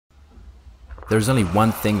There is only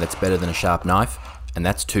one thing that's better than a sharp knife, and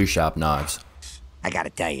that's two sharp knives. I gotta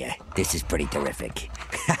tell you, this is pretty terrific.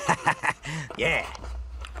 Yeah.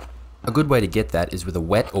 A good way to get that is with a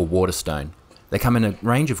wet or water stone. They come in a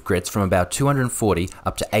range of grits from about 240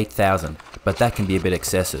 up to 8,000, but that can be a bit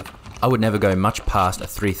excessive. I would never go much past a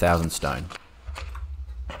 3,000 stone.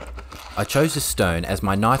 I chose this stone as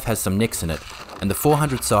my knife has some nicks in it, and the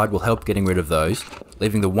 400 side will help getting rid of those,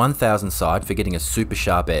 leaving the 1000 side for getting a super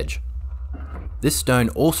sharp edge. This stone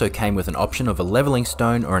also came with an option of a leveling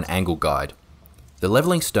stone or an angle guide. The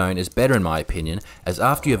leveling stone is better in my opinion, as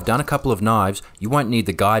after you have done a couple of knives, you won't need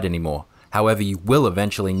the guide anymore. However, you will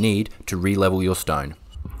eventually need to re-level your stone.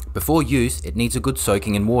 Before use, it needs a good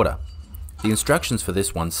soaking in water. The instructions for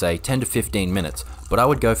this one say 10 to 15 minutes, but I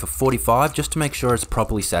would go for 45 just to make sure it's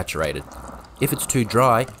properly saturated. If it's too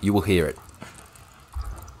dry, you will hear it.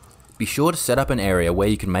 Be sure to set up an area where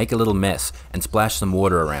you can make a little mess and splash some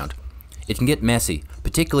water around. It can get messy,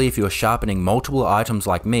 particularly if you are sharpening multiple items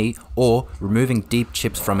like me or removing deep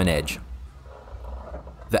chips from an edge.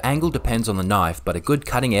 The angle depends on the knife, but a good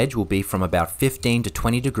cutting edge will be from about 15 to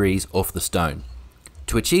 20 degrees off the stone.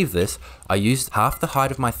 To achieve this, I used half the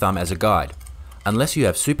height of my thumb as a guide. Unless you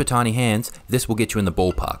have super tiny hands, this will get you in the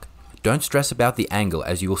ballpark. Don't stress about the angle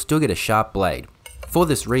as you will still get a sharp blade. For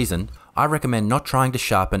this reason, I recommend not trying to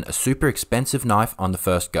sharpen a super expensive knife on the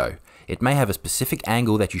first go. It may have a specific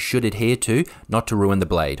angle that you should adhere to, not to ruin the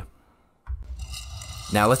blade.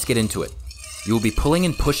 Now let's get into it. You will be pulling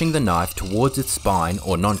and pushing the knife towards its spine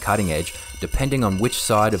or non-cutting edge, depending on which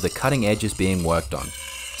side of the cutting edge is being worked on.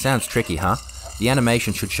 Sounds tricky, huh? The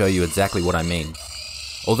animation should show you exactly what I mean.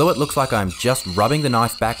 Although it looks like I'm just rubbing the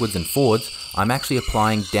knife backwards and forwards, I'm actually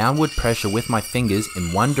applying downward pressure with my fingers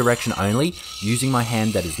in one direction only, using my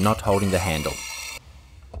hand that is not holding the handle.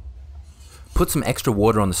 Put some extra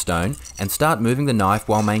water on the stone and start moving the knife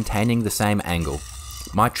while maintaining the same angle.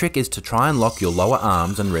 My trick is to try and lock your lower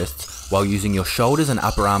arms and wrists while using your shoulders and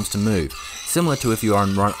upper arms to move, similar to if you are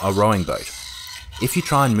on a rowing boat. If you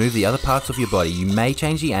try and move the other parts of your body, you may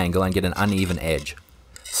change the angle and get an uneven edge.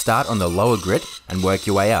 Start on the lower grit and work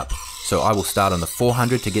your way up. So I will start on the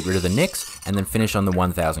 400 to get rid of the nicks and then finish on the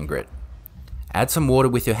 1000 grit. Add some water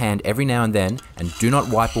with your hand every now and then, and do not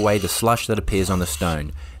wipe away the slush that appears on the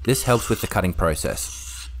stone. This helps with the cutting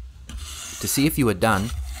process. To see if you are done,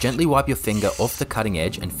 gently wipe your finger off the cutting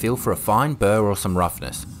edge and feel for a fine burr or some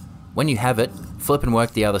roughness. When you have it, flip and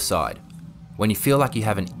work the other side. When you feel like you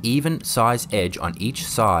have an even size edge on each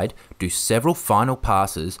side, do several final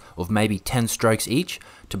passes of maybe 10 strokes each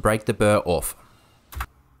to break the burr off.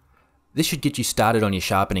 This should get you started on your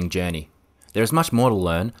sharpening journey. There is much more to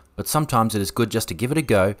learn, but sometimes it is good just to give it a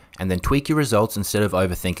go and then tweak your results instead of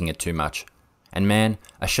overthinking it too much. And man,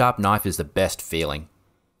 a sharp knife is the best feeling.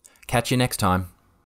 Catch you next time.